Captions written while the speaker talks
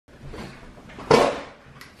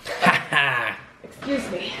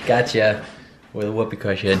Excuse me. Gotcha. With a whoopee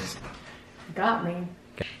cushion. Got me.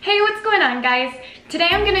 Hey, what's going on, guys? Today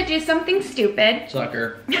I'm gonna do something stupid.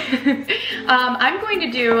 Sucker. I'm going to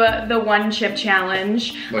do the One Chip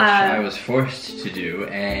Challenge. Which I was forced to do,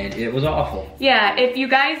 and it was awful. Yeah, if you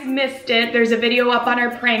guys missed it, there's a video up on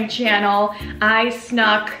our prank channel. I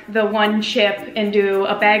snuck the one chip into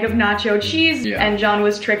a bag of nacho cheese, and John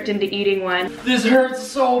was tricked into eating one. This hurts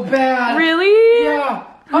so bad. Really? Yeah.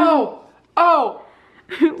 Oh. Oh.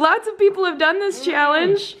 Lots of people have done this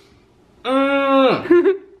challenge.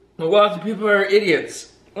 Lots of people are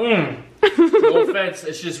idiots. No offense,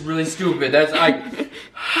 it's just really stupid. That's I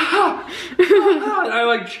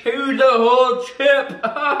like chewed the whole chip.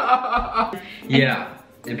 Yeah.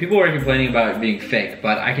 And people were complaining about it being fake,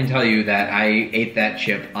 but I can tell you that I ate that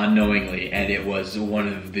chip unknowingly, and it was one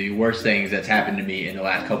of the worst things that's happened to me in the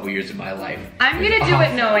last couple years of my life. I'm gonna do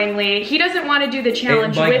it knowingly. He doesn't want to do the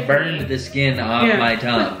challenge with me. It burned the skin off my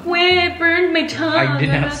tongue. It burned my tongue. I did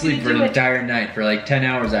not sleep for an entire night. For like 10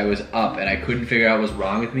 hours I was up, and I couldn't figure out what was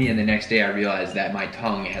wrong with me, and the next day I realized that my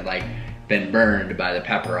tongue had like been burned by the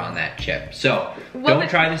pepper on that chip. So, don't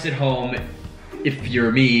try this at home if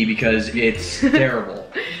you're me, because it's terrible.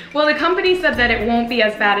 Well, the company said that it won't be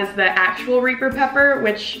as bad as the actual Reaper pepper,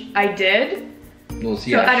 which I did. Well,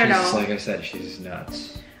 see, I don't know. Like I said, she's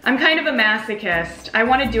nuts. I'm kind of a masochist. I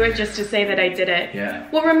want to do it just to say that I did it. Yeah.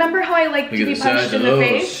 Well, remember how I like to be punched in the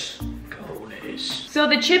face? Cojones. So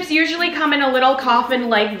the chips usually come in a little coffin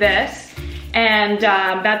like this, and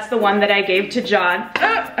that's the one that I gave to John.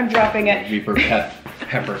 Ah, I'm dropping it. Reaper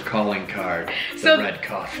pepper calling card. The red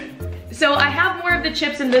coffin. So I have more of the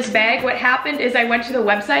chips in this bag. What happened is I went to the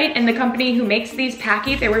website, and the company who makes these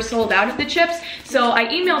Paqui, they were sold out of the chips. So I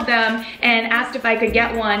emailed them and asked if I could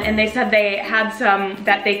get one, and they said they had some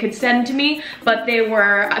that they could send to me, but they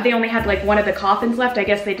only had like one of the coffins left. I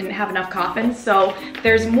guess they didn't have enough coffins. So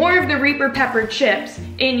there's more of the Reaper pepper chips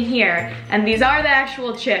in here, and these are the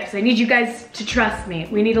actual chips. I need you guys to trust me.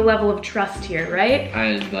 We need a level of trust here, right?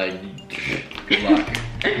 Good luck.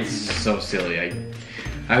 This is so silly.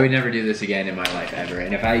 I would never do this again in my life, ever.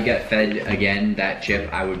 And if I get fed again that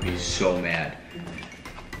chip, I would be so mad.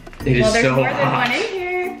 It is so hot. Well, there's more than one in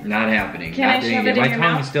here. Not happening. Can I shove it in your mouth? My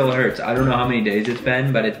tongue still hurts. I don't know how many days it's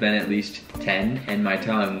been, but it's been at least 10, and my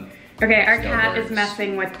tongue Okay, our cat is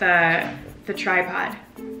messing with the tripod.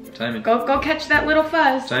 Simon. Go catch that little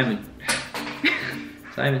fuzz. Simon.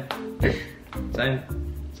 Simon.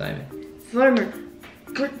 Simon. Simon. Simon.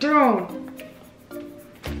 Get down.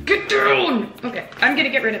 Get down! Okay, I'm gonna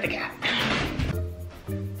get rid of the cat.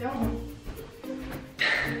 Don't.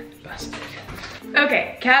 Busted.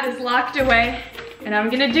 Okay, cat is locked away, and I'm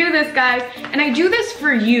gonna do this, guys. And I do this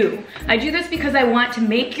for you. I do this because I want to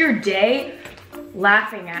make your day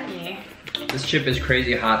laughing at me. This chip is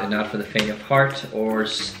crazy hot and not for the faint of heart or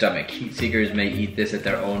stomach. Heat seekers may eat this at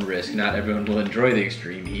their own risk. Not everyone will enjoy the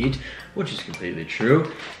extreme heat, which is completely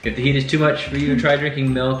true. If the heat is too much for you, try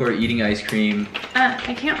drinking milk or eating ice cream.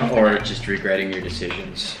 I can't open Or it. just regretting your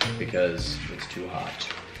decisions because it's too hot.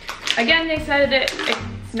 Again, they said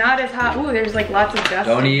it's not as hot. Ooh, there's like lots of dust.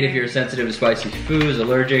 Don't eat if you're sensitive to spicy foods,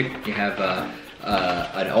 allergic, you have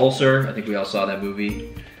an ulcer. I think we all saw that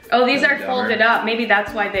movie. Oh, these are folded up. Maybe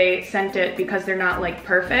that's why they sent it, because they're not like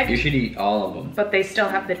perfect. You should eat all of them. But they still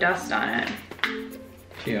have the dust on it.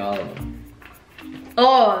 Eat all of them.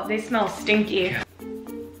 Oh, they smell stinky.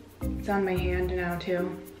 It's on my hand now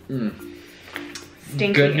too.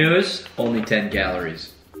 Stinky. Good news, only 10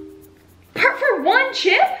 calories. For one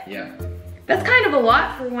chip? Yeah. That's kind of a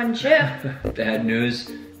lot for one chip. Bad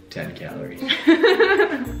news, 10 calories.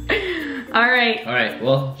 All right. All right,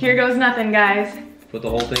 well. Here goes nothing, guys. Put the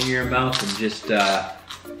whole thing in your mouth and just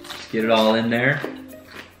get it all in there.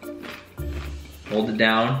 Hold it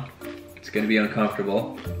down. It's gonna be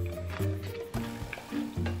uncomfortable.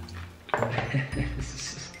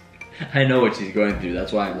 I know what she's going through,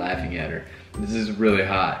 that's why I'm laughing at her. This is really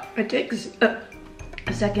hot. It takes a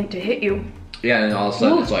second to hit you. Yeah, and all of a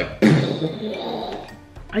sudden it's like...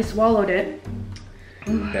 I swallowed it.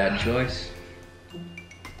 Bad choice.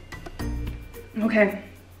 Okay.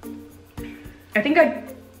 I think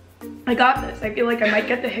I got this. I feel like I might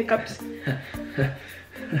get the hiccups.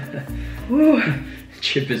 Ooh.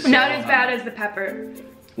 Chip is so not as hot. bad as the pepper.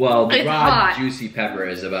 Well, the it's raw, hot. juicy pepper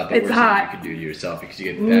is about the It's worst hot. thing you can do to yourself because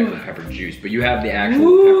you get the actual pepper juice. But you have the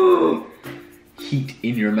actual pepper heat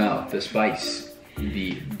in your mouth, the spice,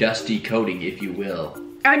 the dusty coating, if you will.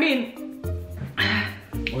 I mean...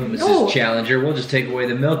 Well, Mrs. Challenger, we'll just take away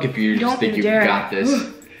the milk if you just think you've got this.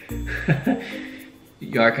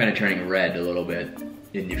 You are kind of turning red a little bit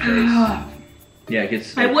in your face. Yeah, it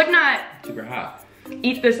gets I would not super hot.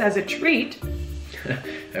 eat this as a treat.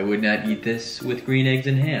 I would not eat this with green eggs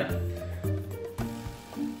and ham.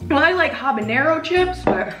 Well, I like habanero chips,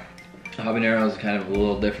 but... Habanero is kind of a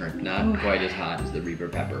little different, not quite as hot as the Reaper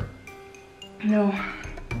pepper. No.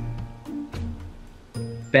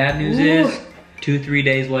 Bad news is, 2-3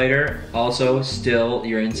 days later, also still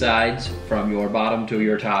your insides from your bottom to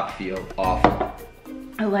your top feel awful.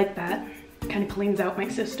 I like that. Kind of cleans out my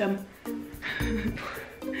system.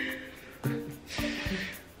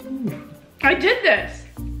 I did this.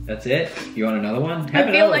 That's it? You want another one?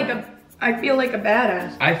 I feel like a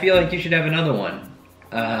badass. I feel like you should have another one.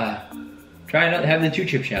 Try another, have the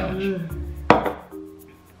 2-chip challenge.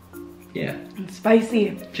 Yeah. It's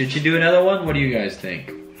spicy. Should you do another one? What do you guys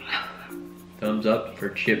think? Thumbs up for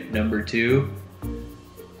chip number 2.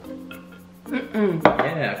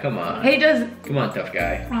 Yeah, come on. Hey, come on, tough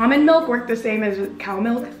guy. Almond milk work the same as cow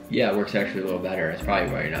milk? Yeah, it works actually a little better. That's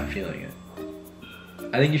probably why you're not feeling it.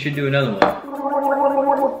 I think you should do another one.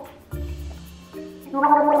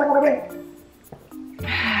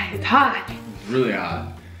 It's hot. It's really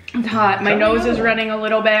hot. It's hot. My nose is running a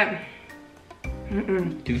little bit.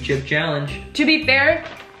 2-chip challenge. To be fair,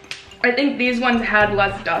 I think these ones had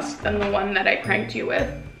less dust than the one that I pranked you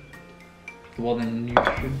with. Well, then you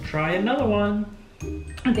should try another one.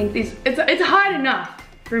 I think it's hot enough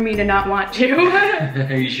for me to not want to.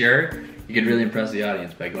 Are you sure? You could really impress the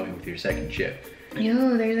audience by going with your second chip.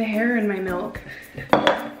 Ew, there's a hair in my milk.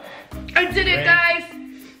 I did it, guys.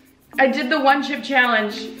 I did the 1-chip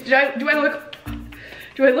challenge. Do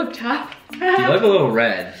I look tough? You look a little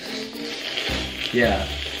red. Yeah.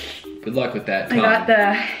 Good luck with that. I got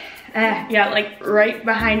the, yeah, like right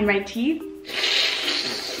behind my teeth.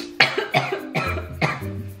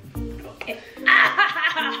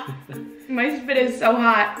 My spit is so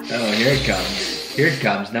hot. Oh, here it comes. Here it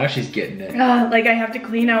comes. Now she's getting it. Like I have to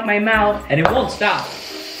clean out my mouth. And it won't stop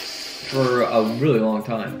for a really long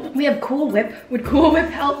time. We have Cool Whip. Would Cool Whip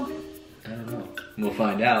help? I don't know. We'll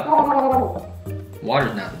find out.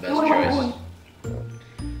 Water's not the best choice.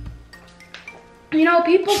 You know,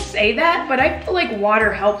 people say that, but I feel like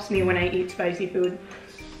water helps me when I eat spicy food.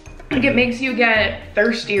 Like it makes you get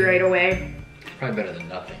thirsty right away. Probably better than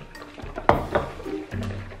nothing.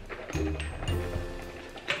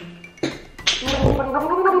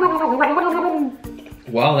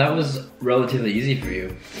 Wow, that was relatively easy for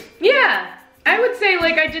you. Yeah, I would say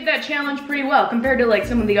like I did that challenge pretty well compared to like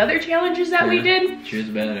some of the other challenges that we did. She was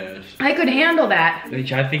badass. I could handle that. I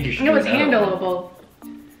think you should. It was handleable.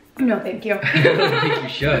 No, thank you. I don't think you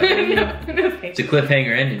should. No, thank it's a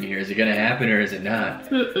cliffhanger ending here. Is it gonna happen or is it not?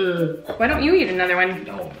 Why don't you eat another one?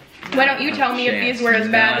 No. Why don't you tell me if these were as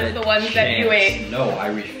bad as the ones that you ate? No, I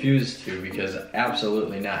refuse to because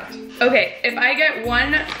absolutely not. Okay, if I get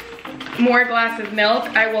one more glass of milk,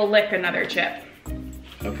 I will lick another chip.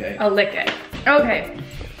 Okay. I'll lick it. Okay.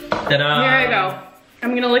 Ta-da! Here I go.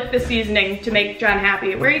 I'm gonna lick the seasoning to make John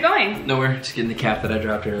happy. Where are you going? Nowhere. Just getting the cap that I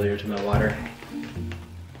dropped earlier to my water.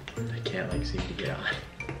 I can't like seem to get on.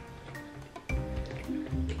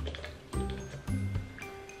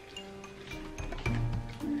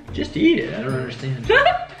 Just eat it. I don't understand.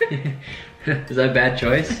 Is that a bad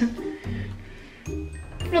choice?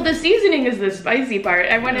 Well, the seasoning is the spicy part.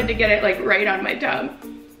 I wanted to get it like right on my tongue.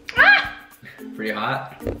 Ah! Pretty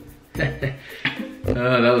hot? Oh,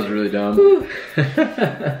 that was really dumb.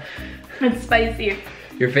 It's spicy.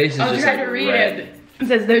 Your face is I'll just try like to read red. it. It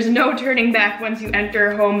says, there's no turning back once you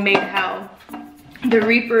enter homemade hell. The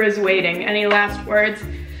Reaper is waiting. Any last words?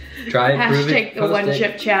 Try it, prove it, Hashtag the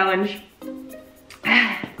 1-chip challenge.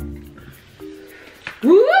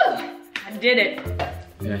 Woo! I did it.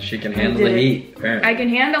 Yeah, she can handle the heat, apparently. I can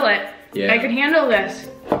handle it. Yeah. I can handle this.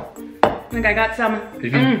 Look, I got some,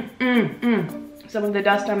 some of the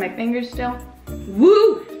dust on my fingers still.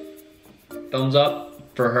 Woo! Thumbs up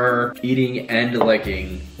for her eating and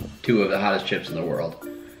licking 2 of the hottest chips in the world.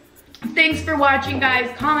 Thanks for watching, guys.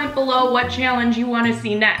 Comment below what challenge you want to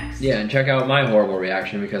see next. Yeah, and check out my horrible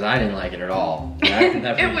reaction because I didn't like it at all.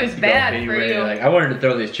 It was bad for you. Like, I wanted to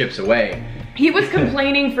throw these chips away. He was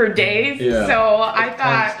complaining for days, Yeah. so I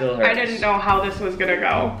thought, still I hurts. didn't know how this was gonna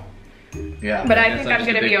go. Yeah, But I that's think I'm just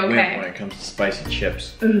a gonna big be win okay. when it comes to spicy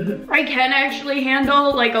chips. I can actually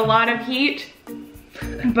handle like a lot of heat,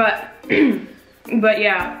 but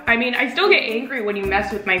yeah, I mean, I still get angry when you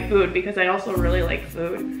mess with my food because I also really like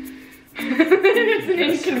food. It's an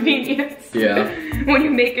inconvenience. Yeah. When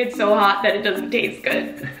you make it so hot that it doesn't taste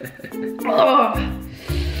good. Oh.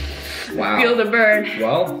 Wow. Feel the burn.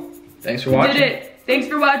 Well, thanks for watching. Did it. Thanks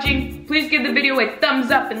for watching. Please give the video a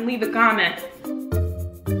thumbs up and leave a comment.